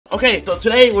Okay, so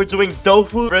today we're doing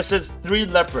Tofu versus 3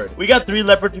 Leopard. We got 3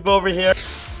 Leopard people over here.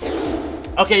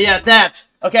 Okay, yeah, that.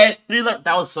 Okay, 3 Leopard.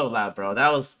 That was so loud, bro.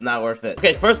 That was not worth it.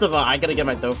 Okay, first of all, I gotta get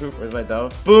my Tofu. Where's my dough?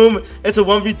 Boom. It's a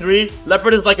 1v3.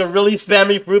 Leopard is like a really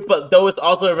spammy fruit, but dough is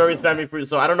also a very spammy fruit,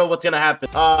 so I don't know what's gonna happen.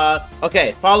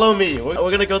 Okay, follow me. We're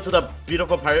gonna go to the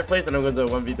beautiful pirate place, and I'm gonna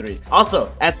do a 1v3.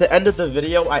 Also, at the end of the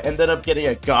video, I ended up getting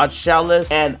a God Chalice,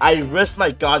 and I risked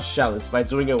my God Chalice by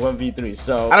doing a 1v3.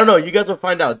 So, I don't know. You guys will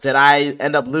find out. Did I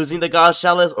end up losing the God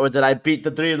Chalice, or did I beat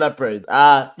the 3 Leopards?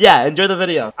 Yeah, enjoy the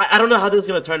video. I don't know how this is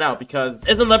gonna turn out, because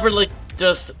isn't Leopard like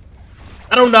just...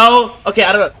 I don't know. Okay,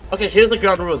 I don't know. Okay, here's the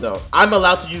ground rule though. I'm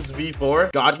allowed to use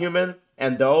V4, God Human,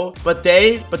 and Doe, but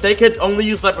they could only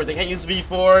use Leopard. They can't use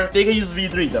V4. They can use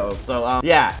V3 though. So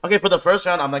yeah. Okay, for the first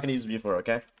round, I'm not gonna use V4.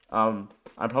 Okay. I'm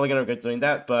probably gonna regret doing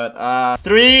that. But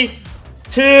 3,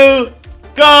 2,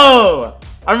 go!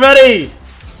 I'm ready.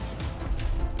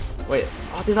 Wait.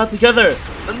 Oh, they're not together.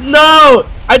 No!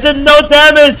 I did no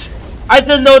damage. I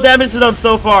did no damage to them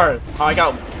so far. Oh, I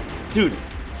got... Dude,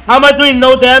 how am I doing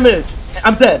no damage?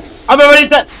 I'm dead. I'm already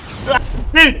dead.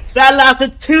 Dude, that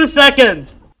lasted 2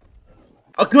 seconds.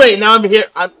 Oh, great. Now I'm here.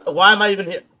 Why am I even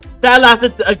here? That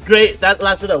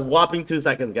lasted a whopping 2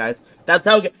 seconds, guys. That's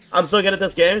how good. I'm so good at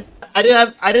this game. I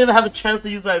didn't even have a chance to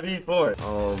use my V4.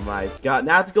 Oh my god.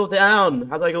 Now I have to go down.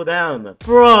 How do I go down?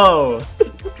 Bro.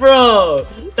 Bro.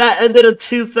 That ended in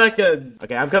 2 seconds.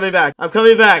 Okay, I'm coming back. I'm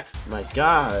coming back. My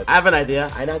god. I have an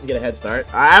idea. I know how to get a head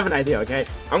start. I have an idea, okay?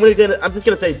 I'm just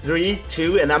gonna say 3,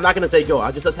 2, and I'm not gonna say go.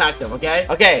 I'll just attack them, okay?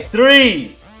 Okay,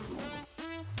 3.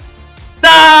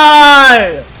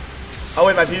 Die! Oh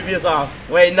wait, my PvP is off.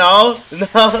 Wait, no,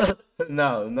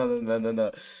 no, no.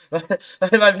 My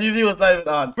PvP was not even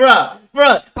on.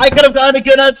 Bruh, I could have gotten a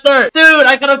good head start. Dude,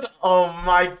 I could have, oh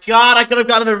my god, I could have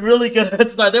gotten a really good head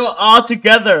start. They were all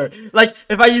together. Like,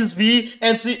 if I use V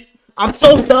and C, I'm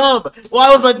so dumb.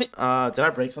 Why was my did I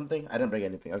break something? I didn't break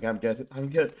anything. Okay, I'm good. I'm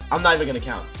good. I'm not even gonna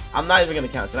count. I'm not even gonna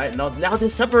count. Should I? No, now they're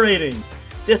separating.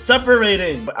 They're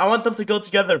separating. But I want them to go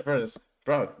together first.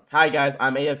 Bro, hi guys,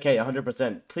 I'm AFK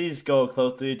 100%. Please go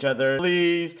close to each other.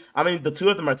 Please. I mean, the 2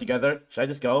 of them are together. Should I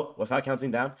just go without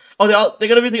counting down? Oh, they're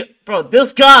gonna be together. Bro,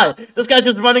 this guy's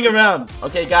just running around.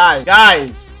 Okay,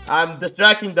 guys, I'm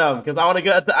distracting them because I want to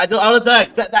go. I want to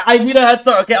attack. I need a head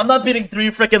start. Okay, I'm not beating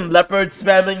 3 freaking leopard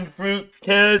spamming fruit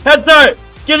kids. Head start.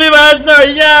 Give me my head start.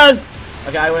 Yes.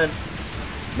 Okay, I win.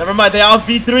 Never mind. They all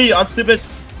V3 on stupid.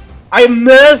 I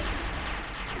missed.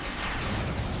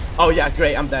 Oh yeah,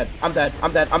 great. I'm dead. I'm dead.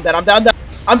 I'm dead. I'm dead. I'm dead. I'm dead.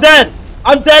 I'm dead.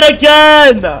 I'm dead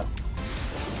again.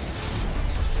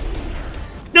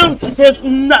 Dude, there's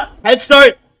not head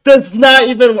start. Does not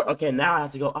even work. Okay, now I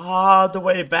have to go all the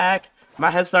way back.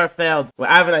 My head start failed. Well,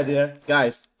 I have an idea,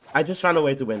 guys. I just found a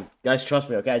way to win. Guys, trust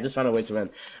me. Okay, I just found a way to win.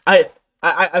 I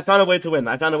found a way to win.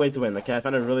 I found a way to win. Okay, I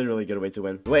found a really good way to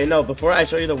win. Wait, no. Before I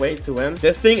show you the way to win,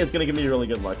 this thing is gonna give me really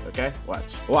good luck. Okay,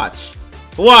 watch.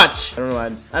 Watch! I don't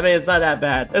know. I mean, it's not that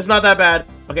bad. It's not that bad.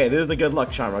 Okay, this is the good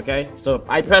luck charm, okay? So,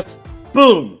 I press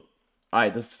boom!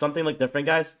 Alright, does something look different,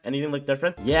 guys? Anything look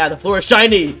different? Yeah, the floor is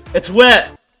shiny! It's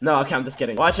wet! No, okay, I'm just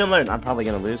kidding. Watch and learn. I'm probably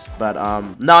gonna lose, but,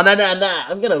 no.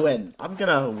 I'm gonna win. I'm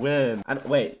gonna win.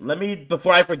 Wait,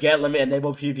 before I forget, let me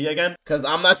enable PvP again, because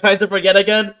I'm not trying to forget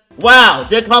again. Wow,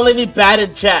 they're calling me bad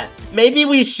in chat. Maybe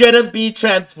we shouldn't be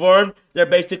transformed. They're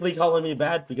basically calling me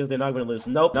bad because they're not gonna lose.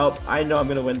 Nope. I know I'm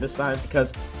gonna win this time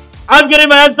because I'm getting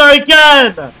my head start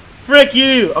again! Frick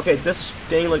you! Okay, this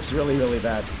thing looks really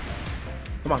bad.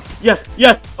 Come on. Yes!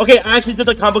 Okay, I actually did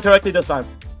the combo correctly this time.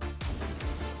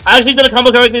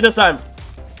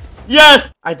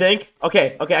 Yes! I think.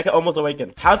 Okay, I can almost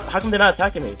awaken. How come they're not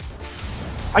attacking me?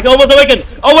 I can almost awaken!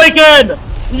 Awaken!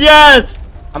 Yes!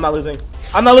 I'm not losing.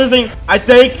 I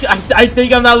think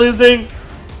I'm not losing.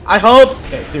 I hope.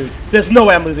 Okay, dude. There's no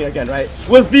way I'm losing again, right?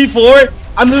 With V4?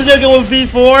 I'm losing again with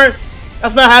V4?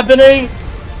 That's not happening.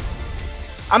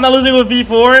 I'm not losing with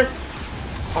V4.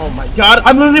 Oh my god.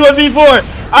 I'm losing with V4.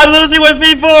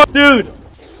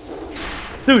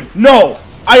 Dude, no.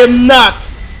 I am not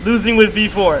losing with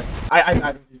V4. I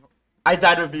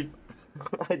died with V4.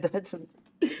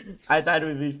 I died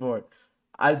with V4.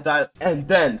 And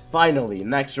then, finally,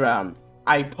 next round,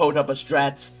 I pulled up a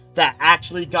strat that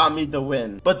actually got me the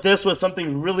win. But this was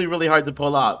something really hard to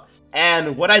pull out.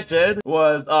 And what I did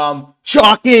was,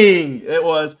 shocking! It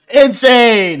was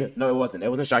insane! No, it wasn't. It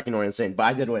wasn't shocking or insane, but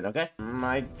I did win, okay? Oh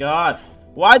my god.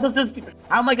 Why does this...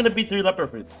 How am I gonna beat 3 leopard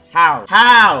fruits? How?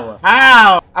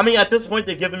 I mean, at this point,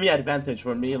 they're giving me advantage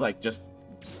for me, like, just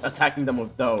attacking them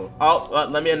with dough. Oh,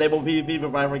 let me enable PvP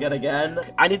before I forget again.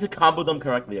 I need to combo them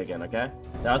correctly again, okay?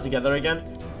 They're all together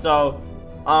again. So,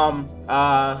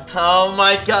 Oh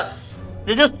my god.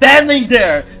 They're just standing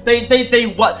there. They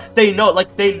what? They know,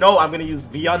 like, they know I'm gonna use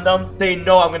V on them. They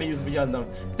know I'm gonna use V on them.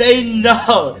 They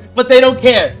know, but they don't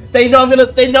care. They know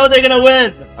they know they're gonna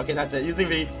win. Okay, that's it. Using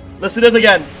V. Let's do this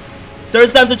again.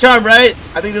 Third time's the charm, right?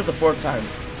 I think this is the fourth time.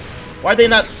 Why are they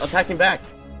not attacking back?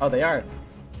 Oh, they are.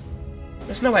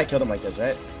 There's no way I killed them like this,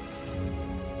 right?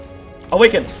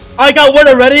 Awaken. I got one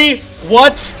already?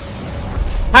 What?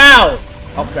 How?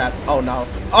 Oh crap. Oh no.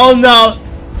 Oh no.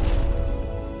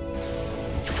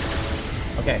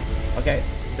 Okay. Okay.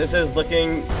 This is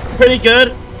looking pretty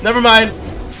good. Never mind.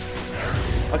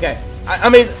 Okay. I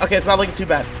mean, okay, it's not looking too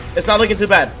bad. It's not looking too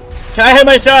bad. Can I hit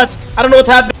my shots? I don't know what's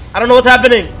happening. I don't know what's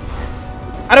happening.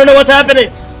 I don't know what's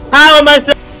happening. How am I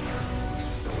still?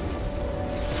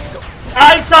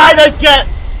 I died again!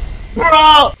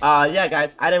 Bro! Yeah,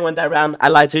 guys, I didn't win that round. I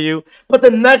lied to you. But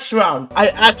the next round, I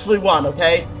actually won,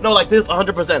 okay? No, like, this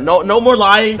 100%. No more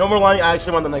lying. No more lying. I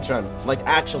actually won the next round. Like,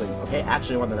 actually, okay?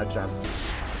 Actually won the next round.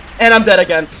 And I'm dead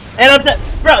again. And I'm dead.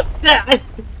 Bro, dead.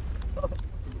 Oh,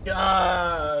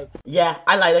 God. Yeah,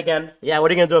 I lied again. Yeah,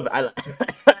 what are you gonna do?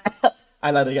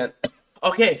 I lied again.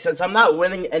 Okay, since I'm not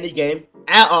winning any game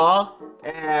at all,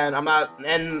 and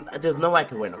there's no way I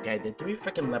can win, okay? The 3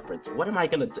 freaking leopards. What am I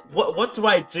gonna do? What do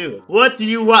I do? What do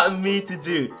you want me to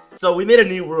do? So we made a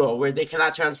new rule where they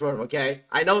cannot transform, okay?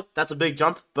 I know that's a big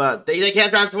jump, but they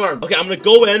can't transform. Okay, I'm gonna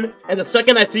go in, and the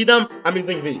second I see them, I'm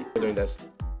using V. We're doing this.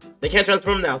 They can't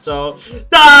transform now, so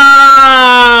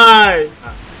die!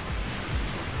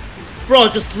 Bro,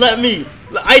 just let me.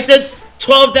 I did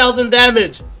 12,000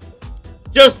 damage.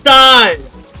 Just die!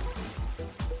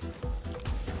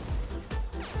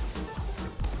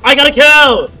 I got a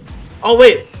kill! Oh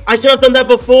wait, I should have done that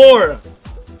before.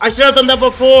 I should have done that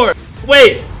before.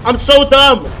 Wait, I'm so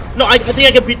dumb. No, I think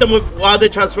I can beat them while they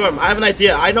transform. I have an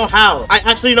idea. I know how. I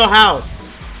actually know how.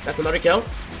 That's another kill.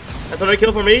 That's another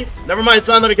kill for me. Never mind, it's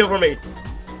not another kill for me.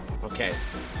 Okay.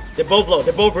 They're both low.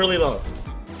 They're both really low.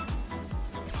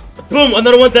 Boom,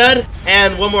 another one dead.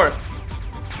 And one more.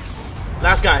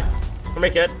 Last guy. For me,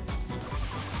 kid.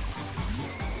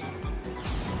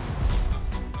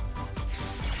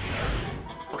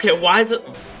 Okay, why is it?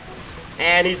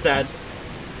 And he's dead.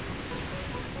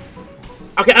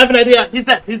 Okay, I have an idea. He's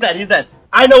dead. He's dead. He's dead.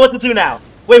 I know what to do now.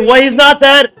 Wait, what? He's not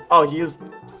dead? Oh, he used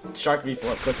Shark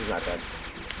V4. Of course he's not dead.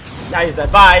 Now he's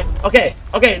dead. Bye. Okay.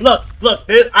 Okay, look. Look.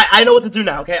 I know what to do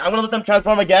now, okay? I'm gonna let them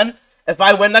transform again. If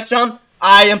I win next round,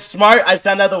 I am smart. I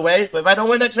found out the way. But if I don't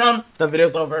win next round, the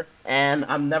video's over. And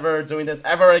I'm never doing this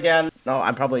ever again. No,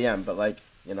 I probably am, but like,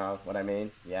 you know what I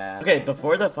mean? Yeah. Okay,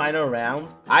 before the final round,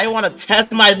 I want to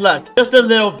test my luck just a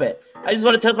little bit. I just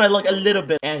want to test my luck a little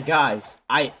bit. And guys,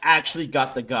 I actually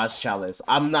got the God's Chalice.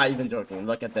 I'm not even joking.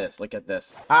 Look at this. Look at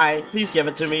this. Hi, please give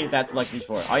it to me. That's luck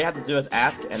V4. All you have to do is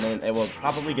ask, and then it will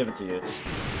probably give it to you.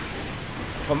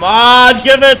 Come on,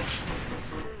 give it!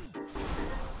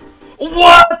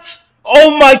 What?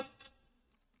 Oh my...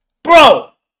 Bro!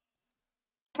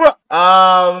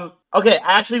 Okay,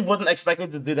 I actually wasn't expecting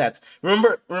to do that.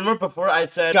 Remember before I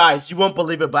said, guys, you won't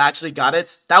believe it, but I actually got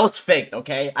it? That was fake,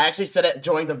 okay? I actually said it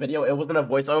during the video. It wasn't a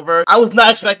voiceover. I was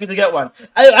not expecting to get one.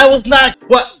 I was not.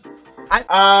 What?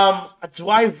 Do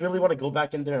I really want to go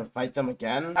back in there and fight them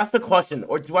again? That's the question.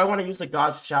 Or do I want to use the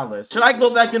God's Chalice? Should I go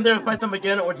back in there and fight them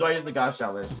again, or do I use the God's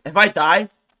Chalice? If I die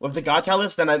with the God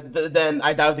Chalice, then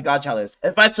I die with the God Chalice.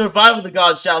 If I survive with the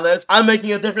God Chalice, I'm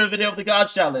making a different video of the God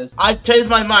Chalice. I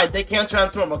changed my mind. They can't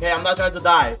transform, okay? I'm not trying to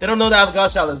die. They don't know that I have a God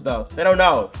Chalice, though. They don't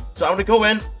know. So I'm gonna go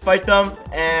in, fight them,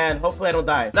 and hopefully I don't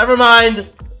die. Never mind.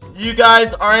 You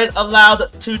guys aren't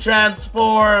allowed to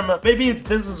transform. Maybe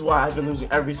this is why I've been losing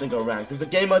every single round, because the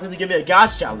game wanted to give me a God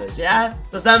Chalice, yeah?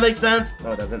 Does that make sense?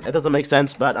 No, it doesn't. It doesn't make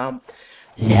sense, but,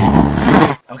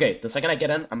 yeah. Okay, the second I get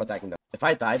in, I'm attacking them. If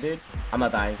I die, dude, I'm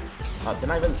not dying.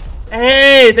 Didn't I even...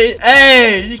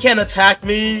 Hey, you can't attack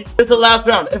me. This is the last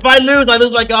round. If I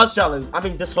lose my God's Challenge. I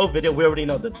mean, this whole video, we already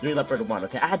know the 3 Leopard won,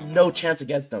 okay? I had no chance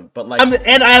against them, but like...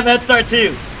 and I have head start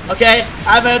too, okay?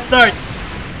 I have head start.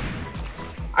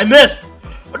 I missed.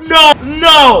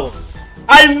 No!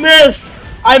 I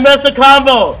missed the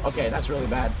combo. Okay, that's really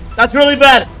bad. That's really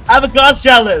bad. I have a God's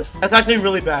Chalice. That's actually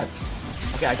really bad.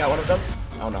 Okay, I got one of them.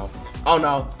 Oh no. Oh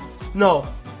no. No.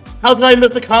 How did I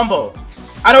miss the combo?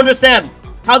 I don't understand.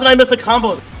 How did I miss the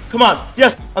combo? Come on.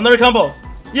 Yes. Another combo.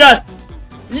 Yes.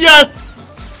 Yes.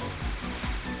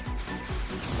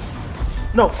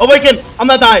 No. Awaken. I'm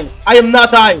not dying. I am not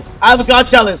dying. I have a God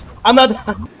Challenge. I'm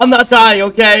not dying,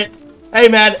 okay? Hey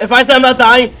man, if I say I'm not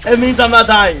dying, it means I'm not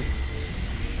dying.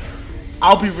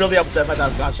 I'll be really upset if I die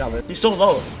with God Challenge. He's so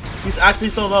low. He's actually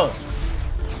so low.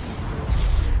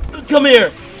 Come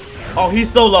here. Oh,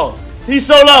 he's so low. He's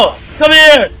so low. Come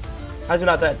here. How's he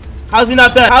not dead? How's he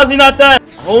not dead? How's he not dead?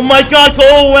 Oh my god,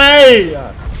 go away.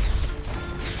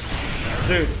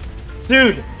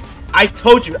 Dude, I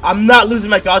told you, I'm not losing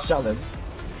my god shot list.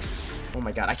 Oh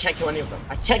my god, I can't kill any of them.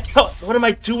 I can't kill. What am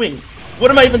I doing?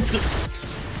 What am I even doing?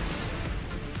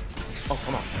 Oh,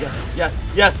 come on.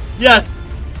 Yes.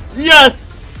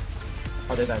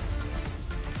 Oh, they're dead.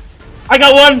 I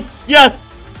got one. Yes.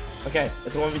 Okay,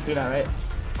 it's a 1v2 now, right?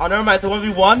 Oh, never mind. It's a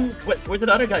 1v1. Wait, where did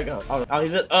the other guy go? Oh,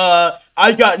 he's just,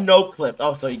 I got no clip.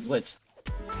 Oh, so he glitched.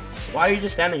 Why are you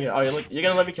just standing here? Oh, you're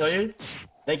gonna let me kill you?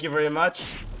 Thank you very much.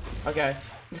 Okay.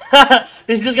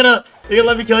 You're gonna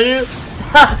let me kill you?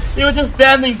 He was just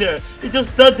standing there. He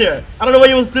just stood there. I don't know what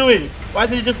he was doing. Why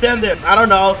did he just stand there? I don't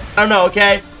know,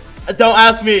 okay? Don't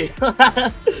ask me.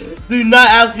 Do not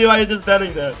ask me why you're just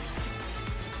standing there.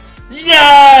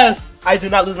 Yes! I do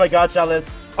not lose my god shot list.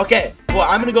 Okay, well,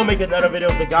 I'm gonna go make another video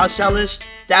of the god shot list.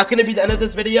 That's gonna be the end of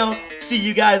this video. See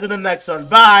you guys in the next one.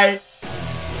 Bye!